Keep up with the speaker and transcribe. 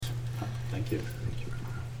Thank you.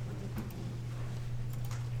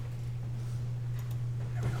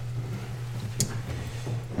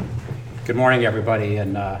 Good morning, everybody,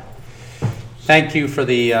 and thank you for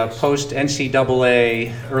the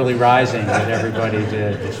post-NCAA early rising that everybody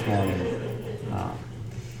did this morning.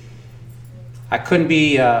 I couldn't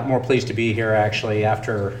be more pleased to be here, actually,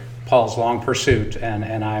 after Paul's long pursuit,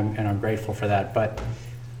 and I'm grateful for that. But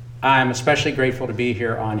I'm especially grateful to be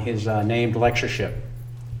here on his named lectureship.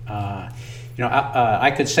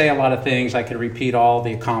 I could say a lot of things. I could repeat all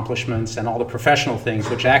the accomplishments and all the professional things,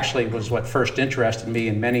 which actually was what first interested me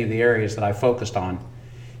in many of the areas that I focused on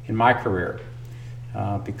in my career,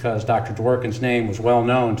 because Dr. Dworkin's name was well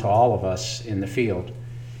known to all of us in the field.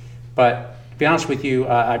 But to be honest with you,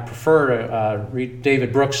 I prefer to read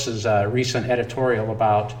David Brooks's recent editorial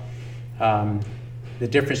about the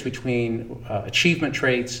difference between achievement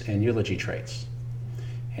traits and eulogy traits.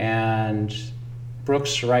 And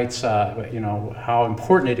Brooks writes, how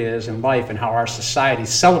important it is in life and how our society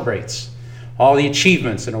celebrates all the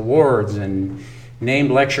achievements and awards and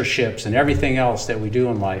named lectureships and everything else that we do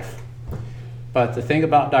in life. But the thing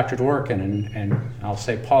about Dr. Dworkin, and I'll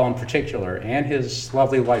say Paul in particular, and his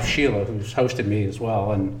lovely wife Sheila, who's hosted me as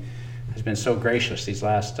well and has been so gracious these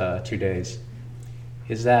last 2 days,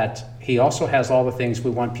 is that he also has all the things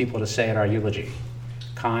we want people to say at our eulogy: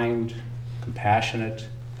 kind, compassionate,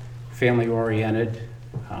 family-oriented,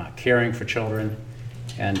 caring for children,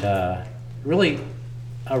 and really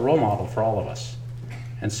a role model for all of us.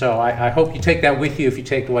 And so I hope you take that with you. If you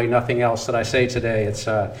take away nothing else that I say today, it's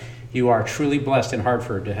you are truly blessed in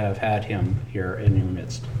Hartford to have had him here in your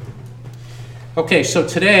midst. Okay, so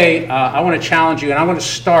today I want to challenge you, and I want to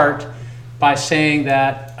start by saying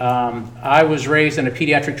that I was raised in a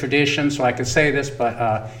pediatric tradition, so I can say this,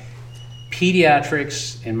 but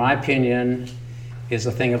pediatrics, in my opinion, is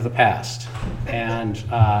a thing of the past. And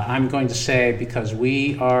I'm going to say, because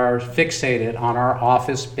we are fixated on our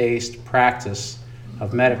office-based practice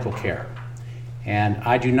of medical care. And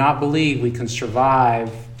I do not believe we can survive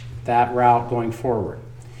that route going forward.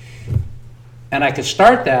 And I could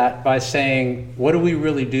start that by saying, what do we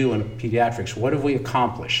really do in pediatrics? What have we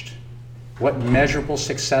accomplished? What measurable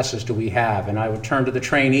successes do we have? And I would turn to the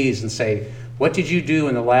trainees and say, what did you do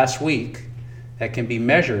in the last week that can be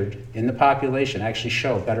measured in the population, actually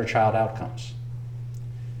show better child outcomes?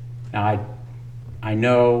 Now, I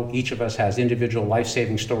know each of us has individual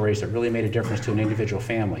life-saving stories that really made a difference to an individual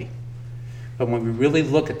family. But when we really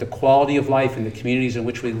look at the quality of life in the communities in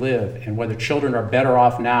which we live and whether children are better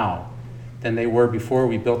off now than they were before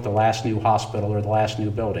we built the last new hospital or the last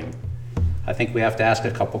new building, I think we have to ask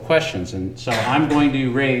a couple questions. And so I'm going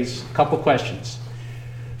to raise a couple questions.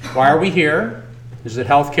 Why are we here? Is it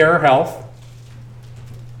healthcare or health?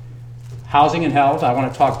 Housing and health. I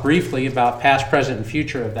want to talk briefly about past, present, and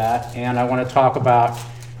future of that, and I want to talk about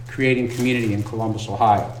creating community in Columbus,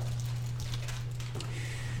 Ohio.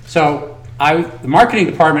 So the marketing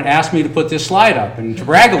department asked me to put this slide up and to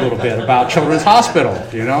brag a little bit about Children's Hospital,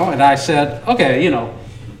 and I said, okay,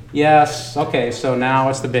 yes, okay, so now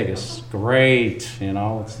it's the biggest. Great,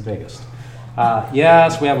 it's the biggest.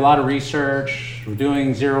 Yes, we have a lot of research. We're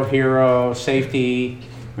doing zero hero, safety,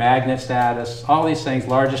 magnet status, all these things,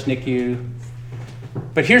 largest NICU.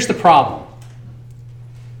 But here's the problem.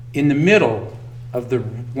 In the middle of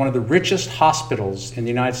one of the richest hospitals in the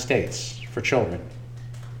United States for children,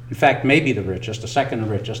 in fact, maybe the richest, the second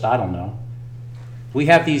richest, I don't know, we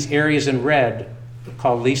have these areas in red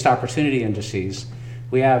called least opportunity indices.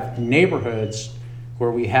 We have neighborhoods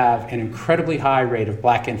where we have an incredibly high rate of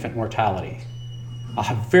black infant mortality,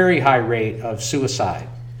 a very high rate of suicide,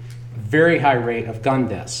 very high rate of gun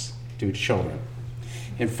deaths due to children.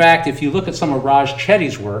 In fact, if you look at some of Raj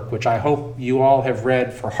Chetty's work, which I hope you all have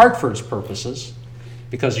read for Hartford's purposes,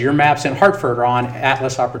 because your maps in Hartford are on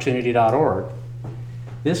atlasopportunity.org,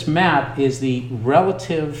 this map is the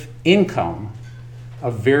relative income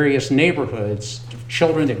of various neighborhoods,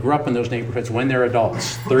 children that grew up in those neighborhoods when they're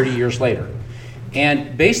adults, 30 years later.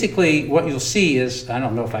 And basically what you'll see is, I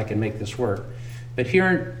don't know if I can make this work, but here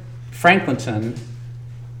in Franklinton,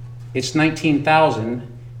 it's 19,000.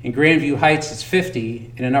 In Grandview Heights, it's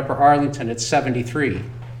 50. And in Upper Arlington, it's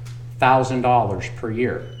 $73,000 per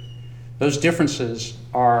year. Those differences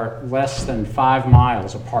are less than 5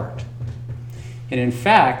 miles apart. And in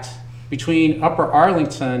fact, between Upper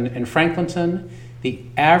Arlington and Franklinton, the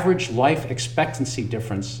average life expectancy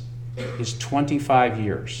difference is 25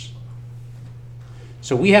 years.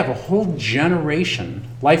 So we have a whole generation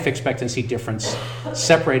life expectancy difference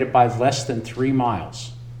separated by less than 3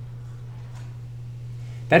 miles.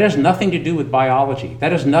 That has nothing to do with biology.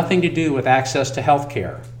 That has nothing to do with access to health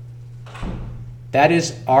care. That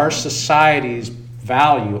is our society's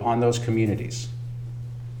value on those communities.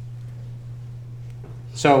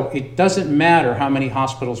 So it doesn't matter how many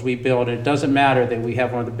hospitals we build. It doesn't matter that we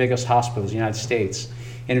have one of the biggest hospitals in the United States.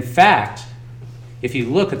 And in fact, if you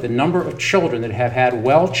look at the number of children that have had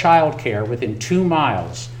well child care within 2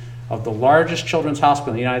 miles of the largest children's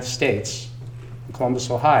hospital in the United States, in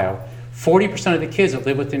Columbus, Ohio, 40% of the kids that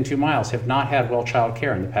live within 2 miles have not had well child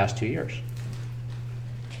care in the past 2 years.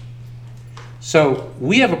 So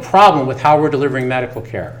we have a problem with how we're delivering medical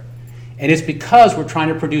care. And it's because we're trying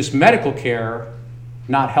to produce medical care,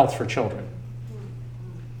 not health for children.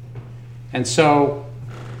 And so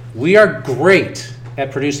we are great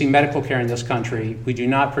at producing medical care in this country. We do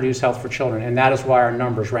not produce health for children, and that is why our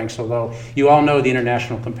numbers rank so low. You all know the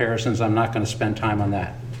international comparisons. I'm not going to spend time on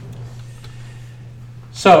that.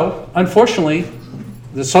 So, unfortunately,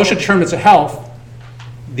 the social determinants of health,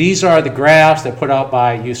 these are the graphs that put out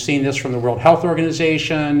by, you've seen this from the World Health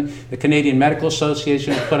Organization, the Canadian Medical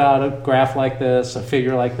Association put out a graph like this, a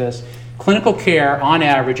figure like this. Clinical care, on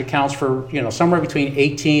average, accounts for somewhere between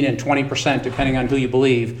 18 and 20%, depending on who you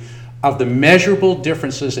believe, of the measurable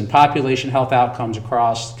differences in population health outcomes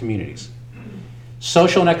across communities.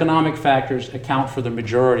 Social and economic factors account for the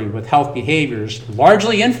majority, with health behaviors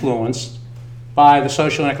largely influenced by the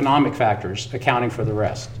social and economic factors accounting for the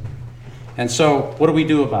rest. And so what do we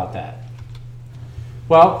do about that?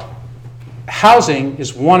 Well, housing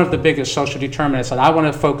is one of the biggest social determinants, and I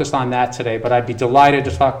want to focus on that today, but I'd be delighted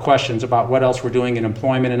to talk questions about what else we're doing in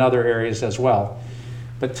employment and other areas as well.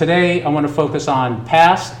 But today I want to focus on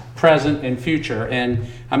past, present, and future. And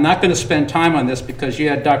I'm not going to spend time on this because you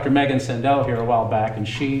had Dr. Megan Sandell here a while back, and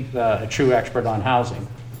she's a true expert on housing.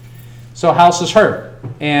 So houses hurt.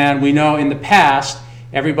 And we know in the past,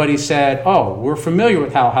 everybody said, oh, we're familiar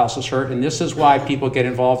with how houses hurt, and this is why people get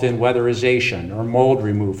involved in weatherization or mold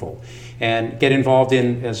removal and get involved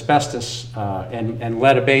in asbestos and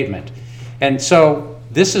lead abatement. And so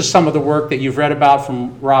this is some of the work that you've read about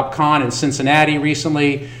from Rob Kahn in Cincinnati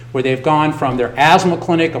recently, where they've gone from their asthma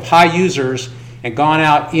clinic of high users and gone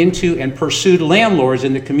out into and pursued landlords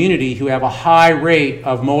in the community who have a high rate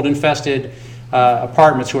of mold-infested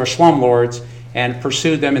apartments, who are slumlords, and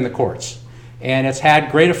pursued them in the courts. And it's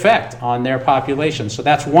had great effect on their population. So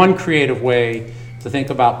that's one creative way to think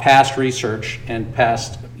about past research and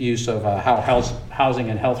past use of how housing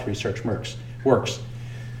and health research works.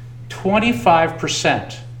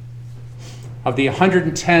 25% of the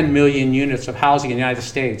 110 million units of housing in the United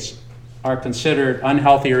States are considered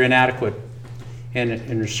unhealthy or inadequate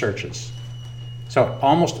in researches. So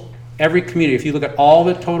almost every community, if you look at all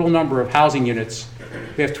the total number of housing units,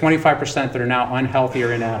 we have 25% that are now unhealthy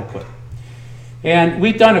or inadequate. And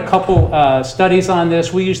we've done a couple studies on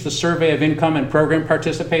this. We use the Survey of Income and Program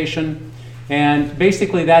Participation. And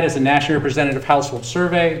basically that is a nationally representative household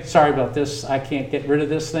survey. Sorry about this. I can't get rid of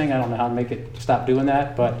this thing. I don't know how to make it stop doing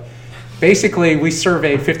that. But basically we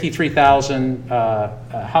surveyed 53,000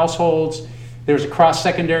 households. There's a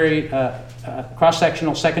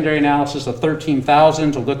cross-sectional secondary analysis of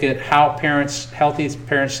 13,000 to look at how healthy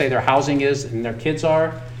parents say their housing is and their kids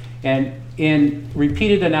are. And in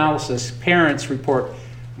repeated analysis, parents report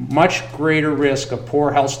much greater risk of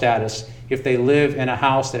poor health status if they live in a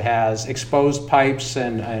house that has exposed pipes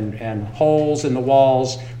and holes in the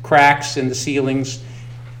walls, cracks in the ceilings,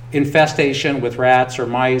 infestation with rats or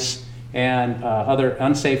mice, and other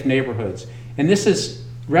unsafe neighborhoods. And this is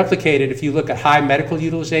replicated if you look at high medical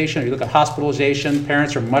utilization, or you look at hospitalization.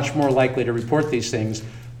 Parents are much more likely to report these things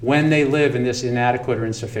when they live in this inadequate or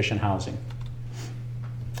insufficient housing.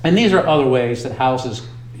 And these are other ways that houses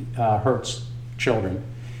hurts children.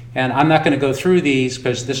 And I'm not going to go through these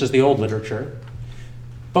because this is the old literature.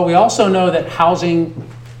 But we also know that housing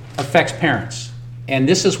affects parents. And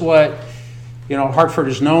this is what Hartford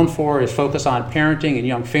is known for, is focus on parenting and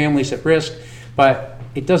young families at risk. But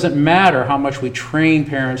it doesn't matter how much we train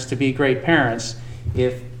parents to be great parents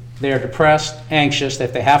if they're depressed, anxious,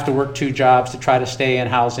 if they have to work 2 jobs to try to stay in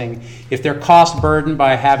housing, if they're cost burdened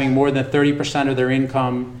by having more than 30% of their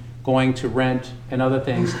income going to rent and other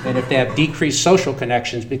things, and if they have decreased social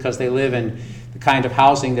connections because they live in the kind of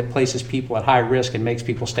housing that places people at high risk and makes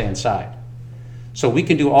people stay inside. So we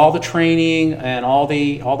can do all the training and all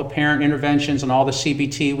the parent interventions and all the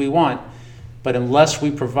CBT we want, but unless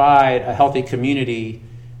we provide a healthy community,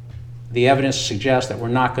 the evidence suggests that we're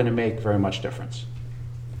not going to make very much difference.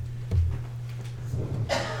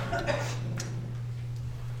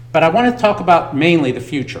 But I want to talk about mainly the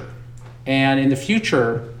future. And in the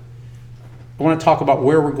future, I want to talk about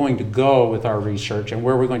where we're going to go with our research and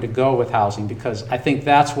where we're going to go with housing, because I think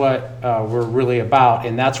that's what we're really about.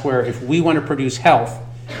 And that's where, if we want to produce health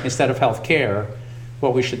instead of health care,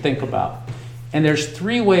 what we should think about. And there's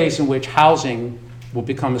 3 ways in which housing will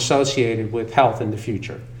become associated with health in the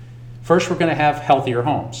future. First, we're going to have healthier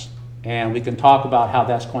homes, and we can talk about how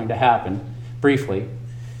that's going to happen briefly.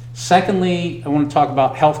 Secondly, I want to talk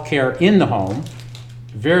about healthcare in the home,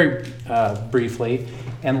 very briefly.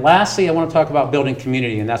 And lastly, I want to talk about building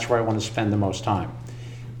community, and that's where I want to spend the most time.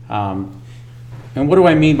 And what do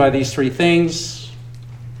I mean by these 3 things?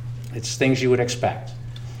 It's things you would expect.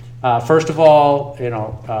 First of all,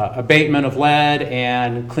 abatement of lead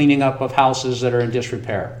and cleaning up of houses that are in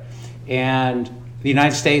disrepair. And the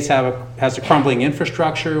United States has a crumbling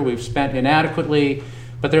infrastructure. We've spent inadequately,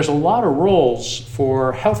 but there's a lot of roles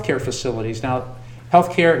for healthcare facilities. Now,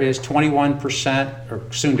 healthcare is 21%, or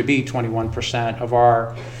soon to be 21% of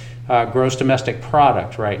our gross domestic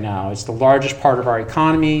product right now. It's the largest part of our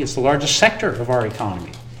economy. It's the largest sector of our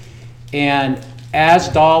economy. And as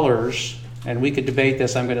dollars, and we could debate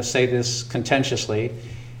this, I'm going to say this contentiously,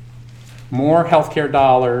 more healthcare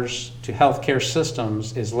dollars to healthcare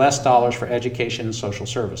systems is less dollars for education and social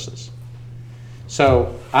services.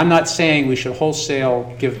 So I'm not saying we should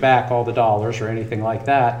wholesale give back all the dollars or anything like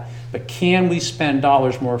that, but can we spend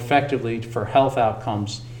dollars more effectively for health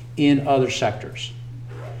outcomes in other sectors?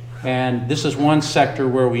 And this is one sector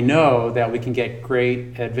where we know that we can get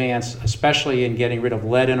great advance, especially in getting rid of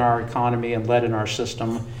lead in our economy and lead in our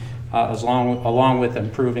system, along with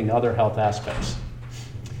improving other health aspects.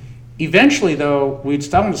 Eventually, though, we'd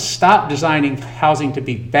stop designing housing to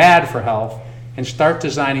be bad for health and start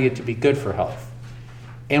designing it to be good for health.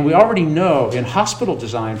 And we already know in hospital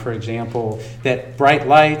design, for example, that bright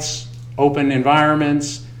lights, open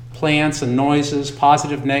environments, plants and noises,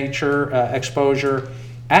 positive nature exposure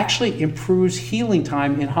actually improves healing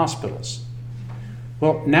time in hospitals.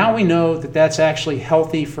 Well, now we know that that's actually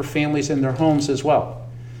healthy for families in their homes as well.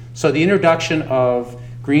 So the introduction of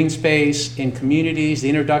green space in communities, the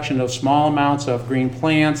introduction of small amounts of green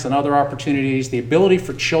plants and other opportunities, the ability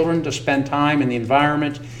for children to spend time in the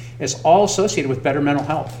environment is all associated with better mental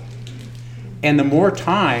health. And the more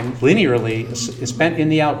time linearly is spent in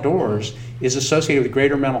the outdoors is associated with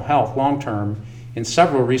greater mental health long-term in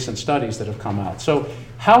several recent studies that have come out. So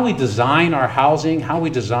how we design our housing, how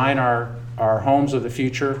we design our homes of the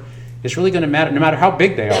future is really going to matter, no matter how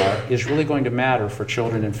big they are, is really going to matter for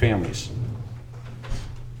children and families.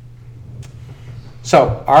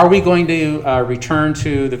 So are we going to return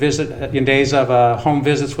to the visit in days of home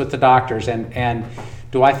visits with the doctors? And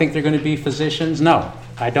do I think they're going to be physicians? No,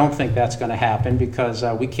 I don't think that's going to happen because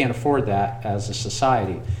we can't afford that as a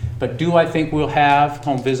society. But do I think we'll have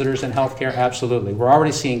home visitors in healthcare? Absolutely. We're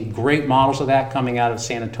already seeing great models of that coming out of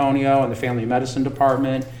San Antonio and the family medicine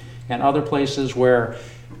department and other places where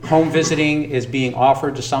home visiting is being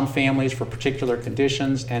offered to some families for particular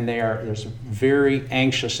conditions, and there's very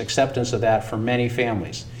anxious acceptance of that for many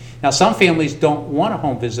families. Now, some families don't want a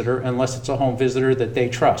home visitor unless it's a home visitor that they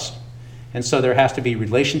trust. And so there has to be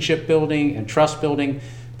relationship building and trust building,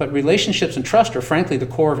 but relationships and trust are frankly the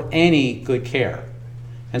core of any good care.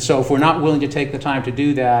 And so if we're not willing to take the time to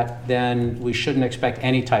do that, then we shouldn't expect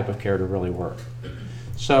any type of care to really work.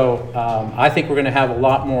 So I think we're going to have a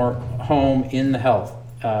lot more homes and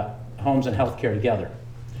healthcare together.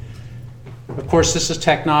 Of course, this is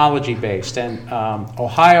technology based, and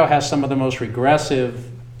Ohio has some of the most regressive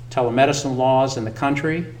telemedicine laws in the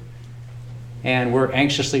country, and we're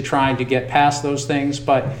anxiously trying to get past those things.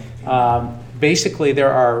 But basically,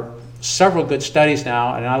 there are several good studies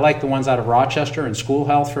now, and I like the ones out of Rochester and school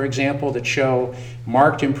health, for example, that show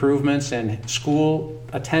marked improvements in school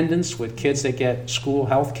attendance with kids that get school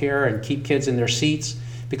health care and keep kids in their seats,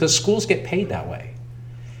 because schools get paid that way.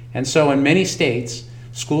 And so in many states,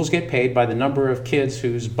 schools get paid by the number of kids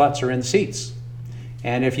whose butts are in seats.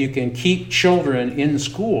 And if you can keep children in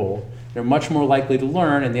school, they're much more likely to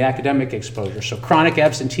learn in the academic exposure. So chronic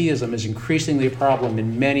absenteeism is increasingly a problem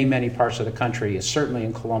in many, many parts of the country, certainly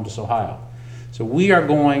in Columbus, Ohio. So we are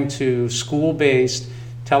going to school-based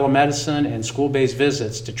telemedicine and school-based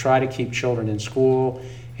visits to try to keep children in school,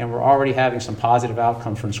 and we're already having some positive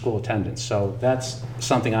outcomes from school attendance. So that's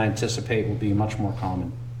something I anticipate will be much more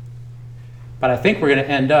common. But I think we're going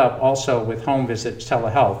to end up also with home visits,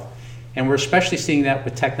 telehealth. And we're especially seeing that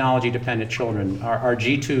with technology-dependent children. Our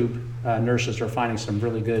G-tube nurses are finding some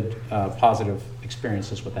really good positive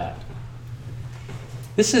experiences with that.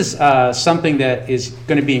 This is something that is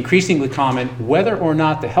going to be increasingly common, whether or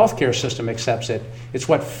not the healthcare system accepts it. It's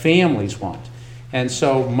what families want. And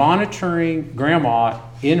so monitoring grandma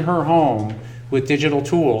in her home with digital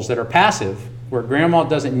tools that are passive, where grandma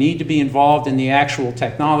doesn't need to be involved in the actual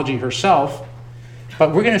technology herself,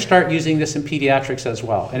 but we're going to start using this in pediatrics as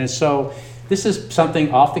well. And so This is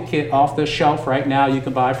something off the shelf right now you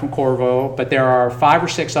can buy from Qorvo, but there are 5 or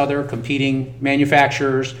 6 other competing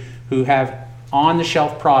manufacturers who have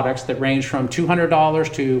on-the-shelf products that range from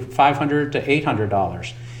 $200 to $500 to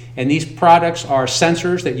 $800. And these products are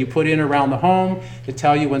sensors that you put in around the home to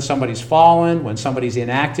tell you when somebody's fallen, when somebody's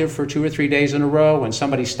inactive for 2 or 3 days in a row, when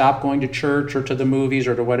somebody stopped going to church or to the movies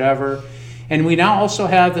or to whatever. And we now also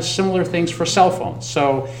have the similar things for cell phones.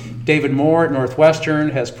 So David Moore at Northwestern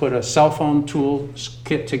has put a cell phone tool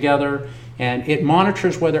kit together, and it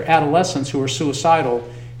monitors whether adolescents who are suicidal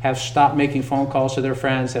have stopped making phone calls to their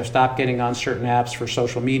friends, have stopped getting on certain apps for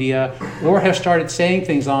social media, or have started saying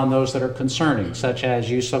things on those that are concerning, such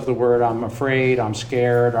as use of the word, I'm afraid, I'm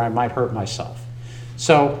scared, or I might hurt myself.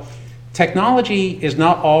 So technology is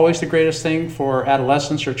not always the greatest thing for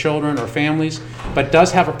adolescents or children or families, but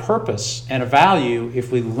does have a purpose and a value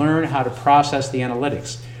if we learn how to process the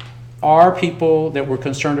analytics. Are people that we're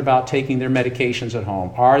concerned about taking their medications at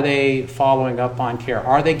home? Are they following up on care?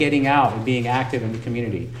 Are they getting out and being active in the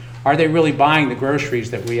community? Are they really buying the groceries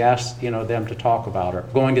that we asked them to talk about, or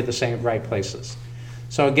going to the same right places?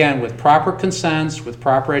 So again, with proper consents, with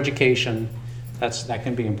proper education, that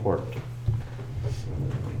can be important.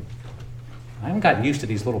 I haven't gotten used to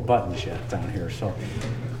these little buttons yet down here. So,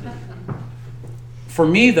 for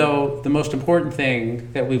me, though, the most important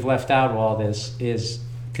thing that we've left out of all this is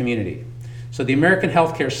community. So the American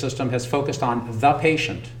healthcare system has focused on the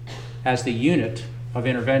patient as the unit of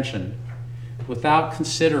intervention without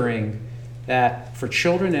considering that for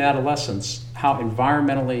children and adolescents, how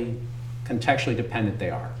environmentally, contextually dependent they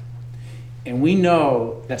are. And we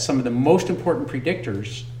know that some of the most important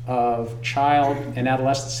predictors of child and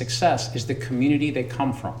adolescent success is the community they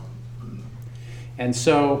come from. And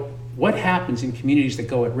so what happens in communities that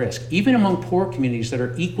go at risk, even among poor communities that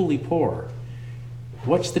are equally poor?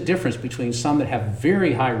 What's the difference between some that have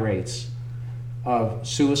very high rates of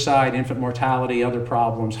suicide, infant mortality, other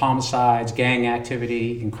problems, homicides, gang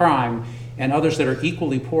activity, and crime, and others that are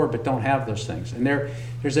equally poor but don't have those things? And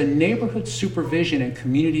there's a neighborhood supervision and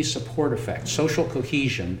community support effect, social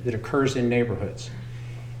cohesion, that occurs in neighborhoods.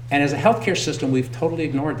 And as a healthcare system, we've totally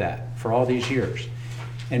ignored that for all these years.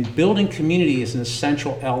 And building community is an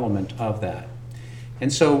essential element of that.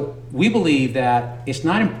 And so we believe that it's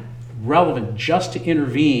not relevant just to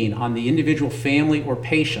intervene on the individual family or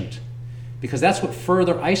patient, because that's what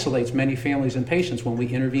further isolates many families and patients when we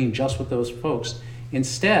intervene just with those folks.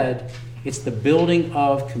 Instead, it's the building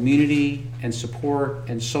of community and support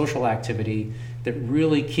and social activity that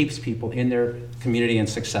really keeps people in their community and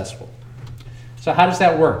successful. So how does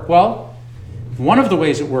that work? Well, one of the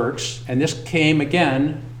ways it works, and this came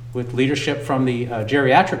again with leadership from the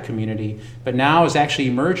geriatric community, but now is actually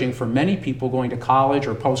emerging for many people going to college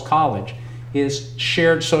or post-college, is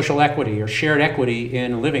shared social equity or shared equity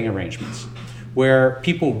in living arrangements, where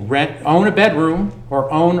people own a bedroom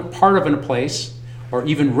or own part of a place, or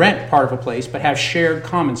even rent part of a place, but have shared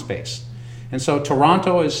common space. And so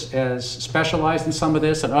Toronto is specialized in some of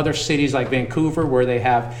this, and other cities like Vancouver, where they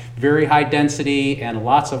have very high density and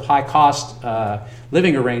lots of high cost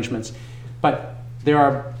living arrangements. But there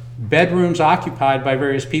are bedrooms occupied by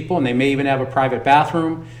various people, and they may even have a private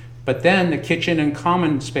bathroom. But then the kitchen and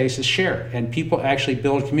common space is shared, and people actually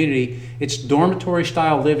build community. It's dormitory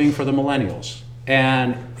style living for the millennials.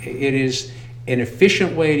 And it is an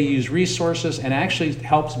efficient way to use resources, and actually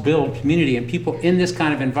helps build community. And people in this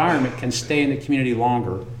kind of environment can stay in the community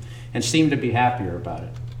longer and seem to be happier about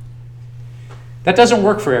it. That doesn't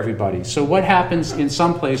work for everybody. So what happens in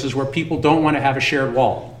some places where people don't want to have a shared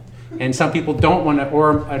wall, and some people don't want to,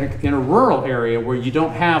 or in a rural area where you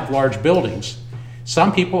don't have large buildings,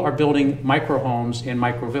 some people are building micro-homes in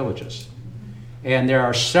micro-villages. And there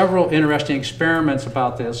are several interesting experiments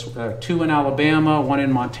about this, 2 in Alabama, 1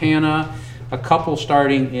 in Montana, a couple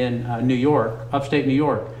starting in New York, upstate New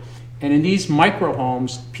York. And in these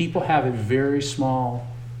micro-homes, people have a very small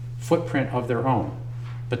footprint of their own.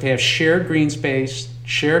 But they have shared green space,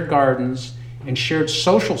 shared gardens, and shared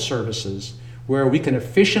social services where we can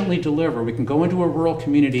efficiently deliver. We can go into a rural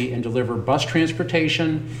community and deliver bus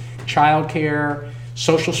transportation, childcare,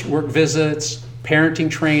 social work visits,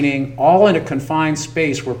 parenting training, all in a confined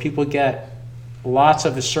space where people get lots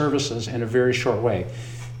of the services in a very short way.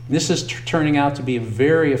 This is turning out to be a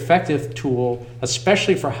very effective tool,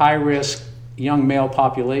 especially for high-risk young male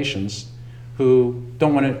populations who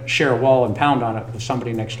don't want to share a wall and pound on it with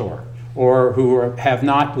somebody next door, or who have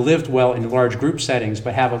not lived well in large group settings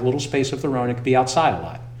but have a little space of their own and can be outside a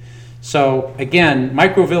lot. So again,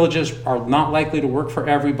 micro-villages are not likely to work for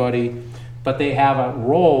everybody, but they have a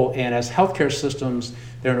role, and as healthcare systems,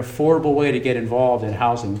 they're an affordable way to get involved in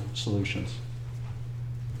housing solutions.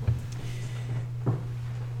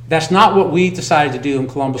 That's not what we decided to do in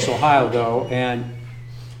Columbus, Ohio, though. And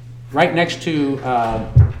right next to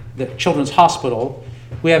the Children's Hospital,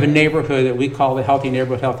 we have a neighborhood that we call the Healthy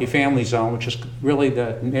Neighborhood, Healthy Family Zone, which is really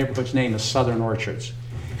the neighborhood's name is Southern Orchards.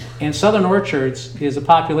 And Southern Orchards is a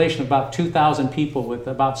population of about 2,000 people with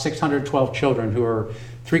about 612 children who are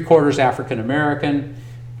 3/4 African American.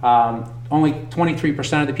 Only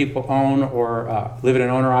 23% of the people own or live in an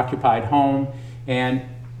owner-occupied home. And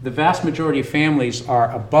the vast majority of families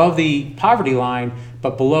are above the poverty line,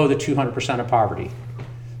 but below the 200% of poverty.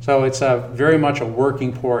 So it's very much a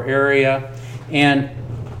working poor area. And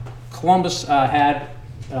Columbus had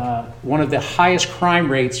one of the highest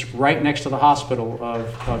crime rates right next to the hospital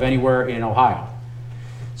of anywhere in Ohio.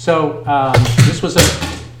 So this was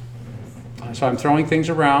so I'm throwing things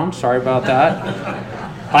around, sorry about that.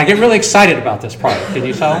 I get really excited about this part, can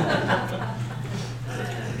you tell?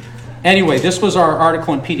 Anyway, this was our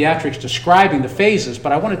article in Pediatrics describing the phases,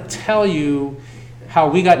 but I want to tell you how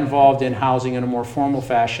we got involved in housing in a more formal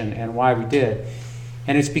fashion and why we did.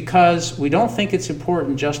 And it's because we don't think it's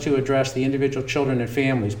important just to address the individual children and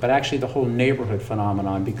families, but actually the whole neighborhood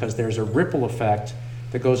phenomenon, because there's a ripple effect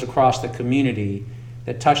that goes across the community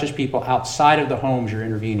that touches people outside of the homes you're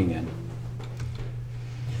intervening in.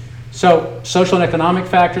 So, social and economic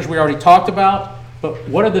factors we already talked about, but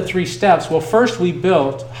what are the 3 steps? Well, first we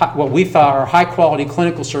built what we thought are high-quality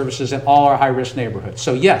clinical services in all our high-risk neighborhoods.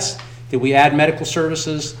 So yes, did we add medical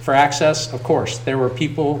services for access? Of course. There were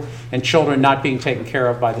people and children not being taken care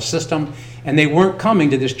of by the system, and they weren't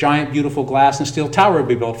coming to this giant, beautiful glass and steel tower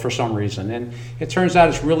we built for some reason. And it turns out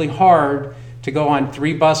it's really hard to go on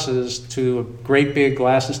 3 buses to a great big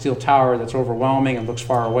glass and steel tower that's overwhelming and looks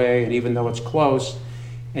far away, and even though it's close,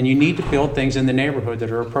 and you need to build things in the neighborhood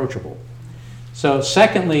that are approachable. So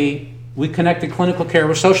secondly, we connected clinical care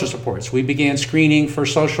with social supports. We began screening for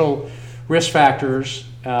social risk factors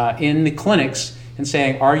in the clinics and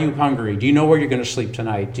saying, are you hungry? Do you know where you're going to sleep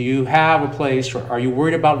tonight? Do you have a place, or are you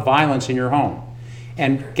worried about violence in your home?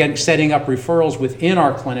 And setting up referrals within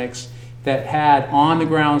our clinics that had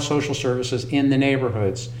on-the-ground social services in the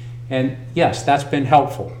neighborhoods. And yes, that's been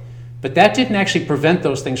helpful. But that didn't actually prevent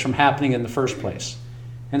those things from happening in the first place.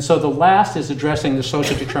 And so the last is addressing the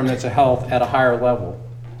social determinants of health at a higher level,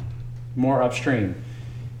 more upstream.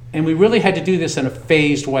 And we really had to do this in a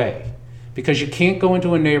phased way, because you can't go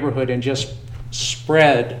into a neighborhood and just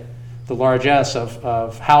spread the largesse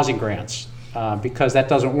of housing grants, because that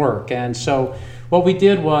doesn't work. And so what we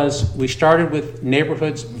did was we started with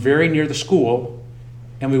neighborhoods very near the school,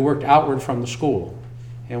 and we worked outward from the school.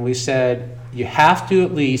 And we said, you have to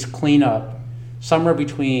at least clean up somewhere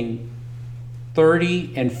between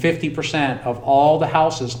 30 and 50% of all the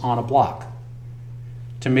houses on a block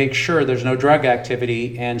to make sure there's no drug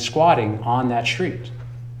activity and squatting on that street.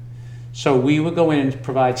 So we would go in and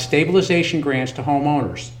provide stabilization grants to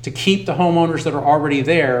homeowners to keep the homeowners that are already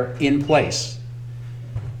there in place.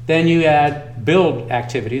 Then you add build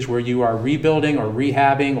activities where you are rebuilding or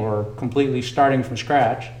rehabbing or completely starting from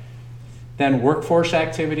scratch. Then workforce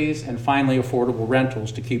activities, and finally affordable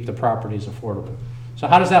rentals to keep the properties affordable. So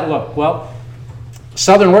how does that look? Well,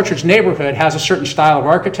 Southern Orchards neighborhood has a certain style of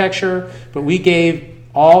architecture, but we gave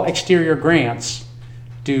all exterior grants,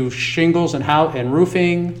 do shingles and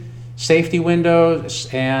roofing, safety windows,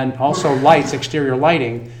 and also lights, exterior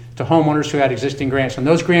lighting, to homeowners who had existing grants. And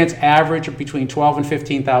those grants average between $12,000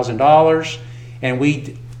 and $15,000. And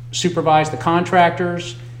we supervised the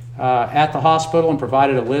contractors at the hospital and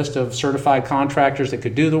provided a list of certified contractors that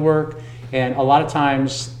could do the work. And a lot of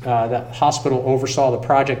times the hospital oversaw the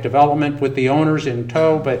project development with the owners in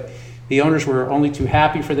tow, but the owners were only too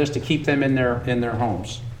happy for this to keep them in their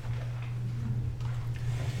homes.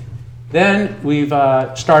 Then we've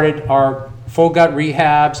started our full gut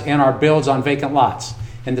rehabs and our builds on vacant lots.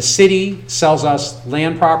 And the city sells us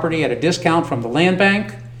land property at a discount from the land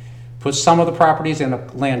bank, puts some of the properties in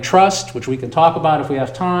a land trust, which we can talk about if we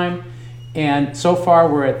have time. And so far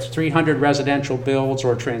we're at 300 residential builds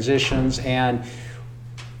or transitions, and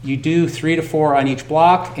you do 3 to 4 on each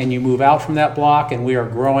block, and you move out from that block, and we are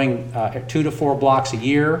growing 2 to 4 blocks a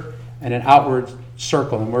year in an outward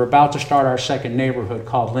circle. And we're about to start our second neighborhood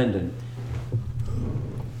called Linden.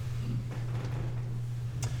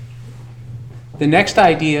 The next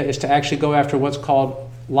idea is to actually go after what's called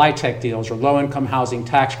LIHTC deals, or low-income housing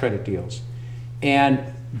tax credit deals. And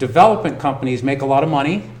development companies make a lot of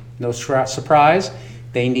money. No surprise.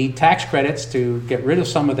 They need tax credits to get rid of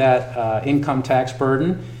some of that income tax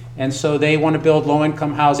burden. And so they want to build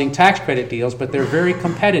low-income housing tax credit deals, but they're very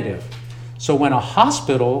competitive. So when a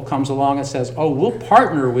hospital comes along and says, oh, we'll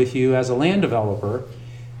partner with you as a land developer,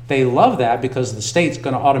 they love that because the state's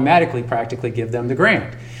going to automatically practically give them the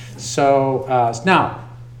grant. So now,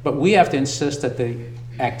 but we have to insist that the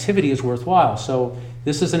activity is worthwhile. So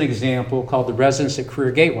this is an example called the Residents at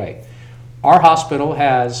Career Gateway. Our hospital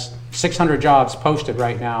has 600 jobs posted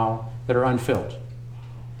right now that are unfilled.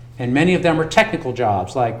 And many of them are technical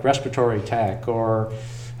jobs like respiratory tech or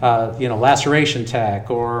laceration tech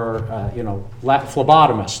or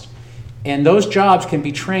phlebotomist. And those jobs can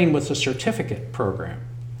be trained with a certificate program.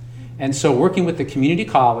 And so working with the community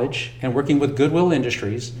college and working with Goodwill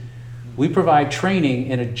Industries, we provide training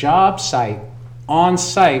in a job site on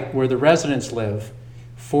site where the residents live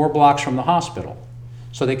 4 blocks from the hospital.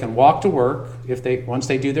 So they can walk to work once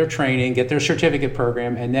they do their training, get their certificate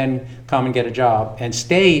program, and then come and get a job and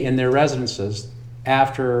stay in their residences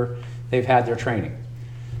after they've had their training.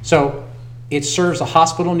 So it serves a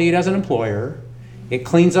hospital need as an employer. It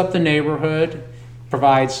cleans up the neighborhood,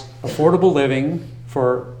 provides affordable living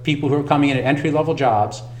for people who are coming in at entry-level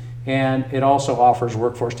jobs, and it also offers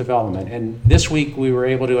workforce development. And this week we were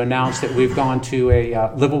able to announce that we've gone to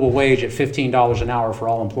a livable wage at $15 an hour for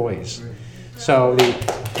all employees. So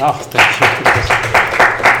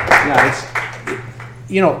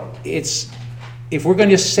if we're going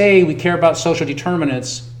to say we care about social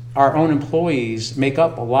determinants, our own employees make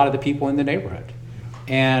up a lot of the people in the neighborhood.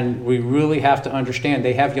 And we really have to understand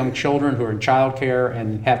they have young children who are in childcare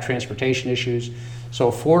and have transportation issues.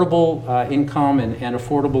 So affordable income and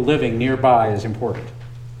affordable living nearby is important.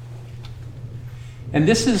 And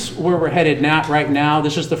this is where we're headed right now.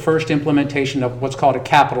 This is the first implementation of what's called a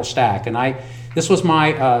capital stack. And this was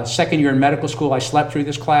my second year in medical school. I slept through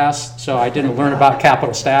this class, so I didn't learn about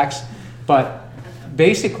capital stacks. But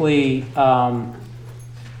basically,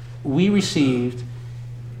 we received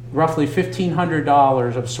roughly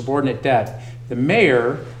 $1,500 of subordinate debt. The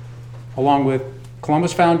mayor, along with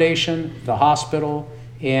Columbus Foundation, the hospital,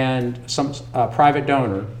 and some private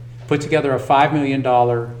donor, put together a $5 million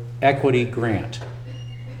equity grant.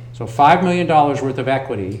 So $5 million worth of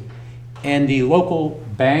equity, and the local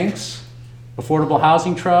banks, Affordable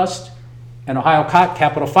Housing Trust, and Ohio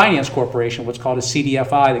Capital Finance Corporation, what's called a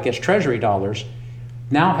CDFI that gets treasury dollars,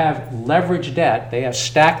 now have leveraged debt. They have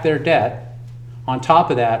stacked their debt on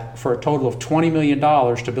top of that for a total of $20 million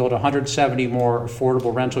to build 170 more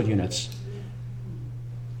affordable rental units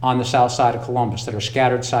on the south side of Columbus that are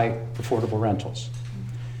scattered site affordable rentals.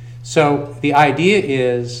 So the idea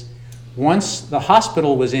is once the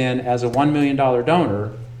hospital was in as a $1 million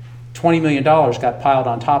donor, $20 million got piled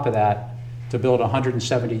on top of that to build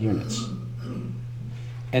 170 units.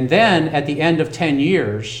 And then at the end of 10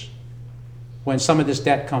 years, when some of this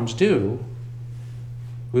debt comes due,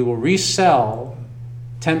 we will resell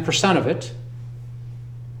 10% of it,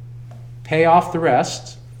 pay off the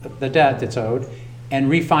rest, the debt that's owed, and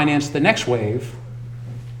refinance the next wave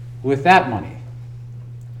with that money.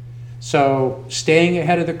 So staying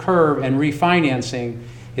ahead of the curve and refinancing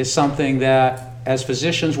is something that as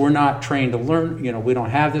physicians we're not trained to learn. We don't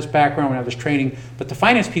have this background, we don't have this training, but the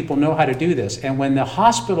finance people know how to do this. And when the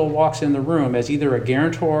hospital walks in the room as either a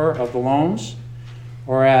guarantor of the loans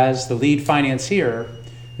or as the lead financier,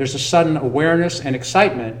 there's a sudden awareness and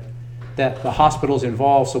excitement that the hospital's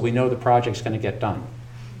involved, so we know the project's going to get done.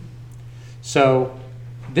 So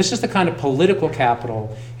this is the kind of political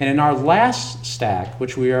capital. And in our last stack,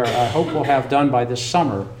 which I hope we'll have done by this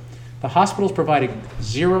summer, the hospital's providing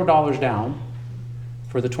 $0 down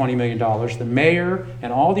for the $20 million. The mayor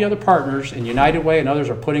and all the other partners and United Way and others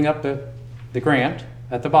are putting up the grant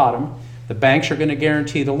at the bottom. The banks are going to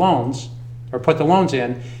guarantee the loans or put the loans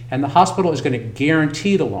in, and the hospital is going to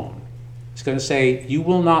guarantee the loan. It's going to say, you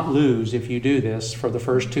will not lose if you do this for the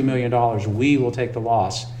first $2 million. We will take the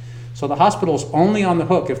loss. So the hospital is only on the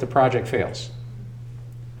hook if the project fails.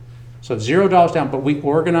 So $0 down, but we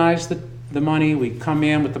organize the money, we come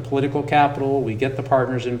in with the political capital, we get the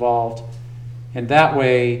partners involved, and that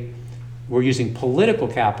way we're using political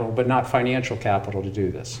capital but not financial capital to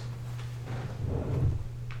do this.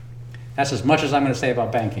 That's as much as I'm going to say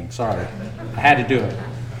about banking. Sorry, I had to do it.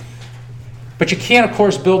 But you can't, of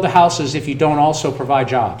course, build the houses if you don't also provide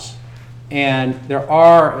jobs. And there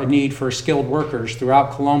are a need for skilled workers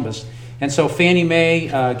throughout Columbus. And so Fannie Mae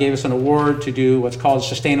gave us an award to do what's called a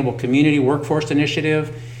Sustainable Community Workforce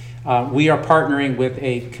Initiative. We are partnering with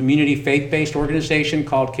a community faith-based organization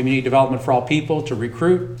called Community Development for All People to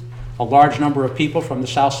recruit a large number of people from the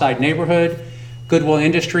South Side neighborhood. Goodwill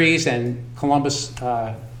Industries and Columbus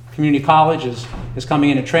Community College is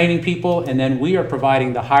coming in and training people, and then we are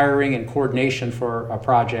providing the hiring and coordination for a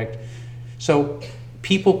project. So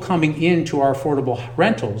people coming into our affordable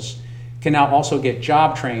rentals can now also get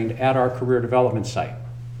job trained at our career development site.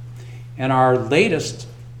 And our latest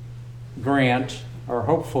grant, or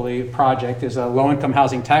hopefully project, is a low-income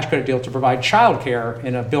housing tax credit deal to provide childcare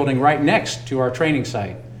in a building right next to our training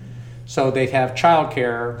site. So they have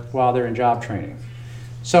childcare while they're in job training.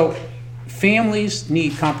 So families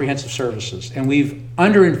need comprehensive services, and we've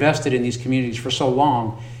underinvested in these communities for so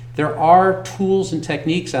long. There are tools and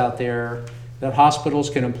techniques out there that hospitals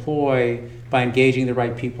can employ by engaging the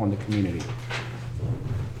right people in the community.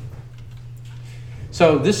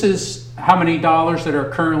 So this is how many dollars that are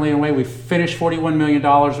currently in way. We've finished $41 million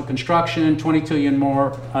of construction, 22 million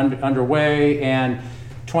more underway, and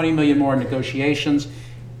 20 million more in negotiations.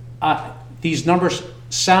 These numbers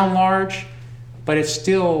sound large, but it's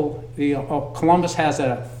still, Columbus has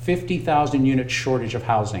a 50,000 unit shortage of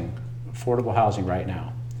housing, affordable housing right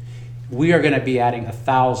now. We are going to be adding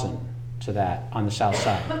 1,000 to that on the south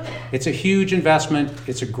side. It's a huge investment,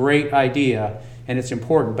 it's a great idea, and it's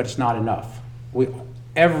important, but it's not enough.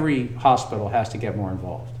 Every hospital has to get more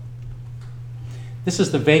involved. This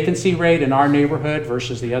is the vacancy rate in our neighborhood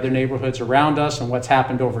versus the other neighborhoods around us and what's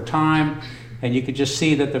happened over time. And you could just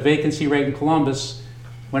see that the vacancy rate in Columbus,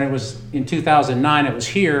 when it was in 2009, it was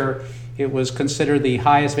here, it was considered the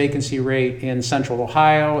highest vacancy rate in central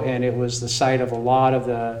Ohio, and it was the site of a lot of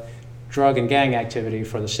the drug and gang activity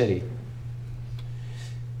for the city.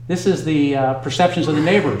 This is the perceptions of the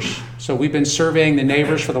neighbors. So we've been surveying the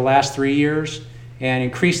neighbors for the last 3 years, and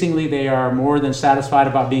increasingly they are more than satisfied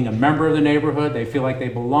about being a member of the neighborhood. They feel like they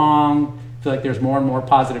belong, feel like there's more and more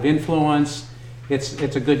positive influence.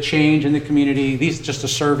 It's a good change in the community. This is just a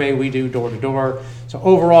survey we do door to door. So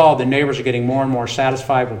overall, the neighbors are getting more and more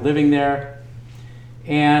satisfied with living there.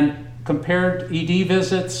 And compared ED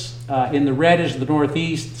visits, in the red is the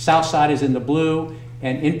northeast, south side is in the blue,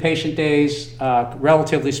 and inpatient days,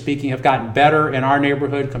 relatively speaking, have gotten better in our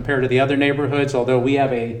neighborhood compared to the other neighborhoods, although we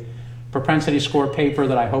have a propensity score paper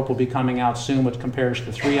that I hope will be coming out soon, which compares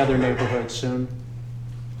to 3 other neighborhoods soon.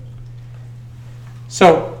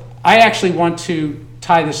 So I actually want to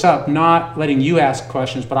tie this up, not letting you ask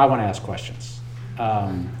questions, but I want to ask questions.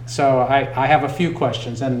 So I have a few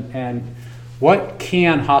questions, and what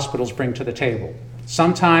can hospitals bring to the table?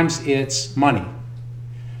 Sometimes it's money.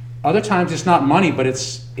 Other times it's not money, but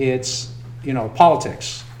it's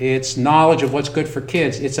politics. It's knowledge of what's good for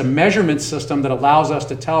kids. It's a measurement system that allows us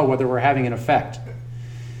to tell whether we're having an effect.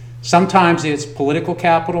 Sometimes it's political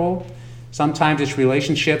capital. Sometimes it's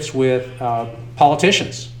relationships with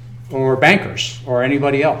politicians or bankers or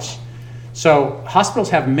anybody else. So hospitals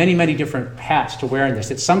have many, many different hats to wear in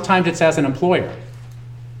this. Sometimes it's as an employer.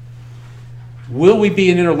 Will we be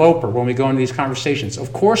an interloper when we go into these conversations?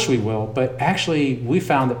 Of course we will, but actually we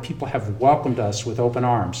found that people have welcomed us with open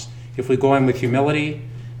arms if we go in with humility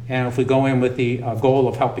and if we go in with the goal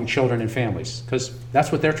of helping children and families, because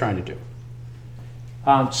that's what they're trying to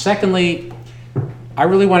do. Secondly, I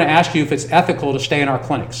really want to ask you if it's ethical to stay in our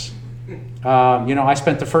clinics. I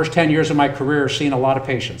spent the first 10 years of my career seeing a lot of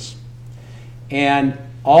patients. And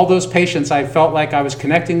all those patients, I felt like I was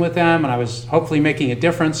connecting with them and I was hopefully making a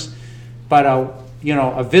difference. But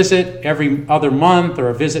a visit every other month or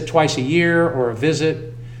a visit twice a year or a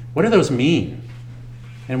visit, what do those mean?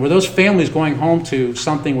 And were those families going home to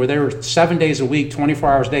something where they were 7 days a week, 24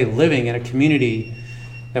 hours a day, living in a community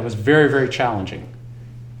that was very, very challenging?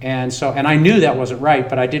 And I knew that wasn't right,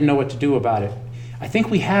 but I didn't know what to do about it. I think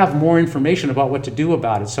we have more information about what to do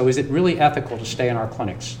about it. So is it really ethical to stay in our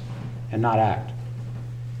clinics and not act?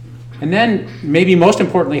 And then maybe most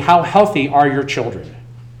importantly, how healthy are your children?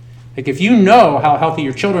 Like if you know how healthy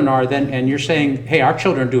your children are, and you're saying, hey, our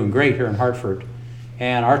children are doing great here in Hartford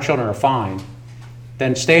and our children are fine,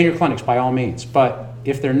 then stay in your clinics by all means. But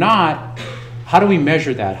if they're not, how do we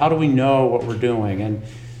measure that? How do we know what we're doing? And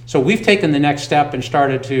so we've taken the next step and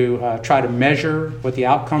started to try to measure what the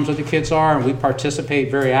outcomes of the kids are, and we participate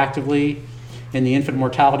very actively in the Infant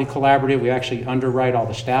Mortality Collaborative. We actually underwrite all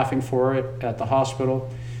the staffing for it at the hospital.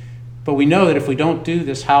 But we know that if we don't do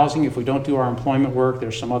this housing, if we don't do our employment work,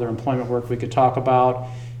 there's some other employment work we could talk about,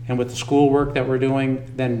 and with the school work that we're doing,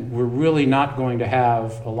 then we're really not going to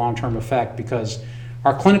have a long-term effect because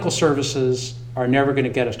our clinical services are never going to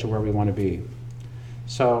get us to where we want to be.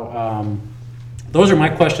 So those are my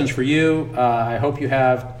questions for you. I hope you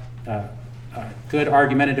have good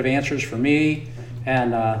argumentative answers for me,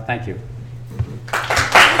 and thank you.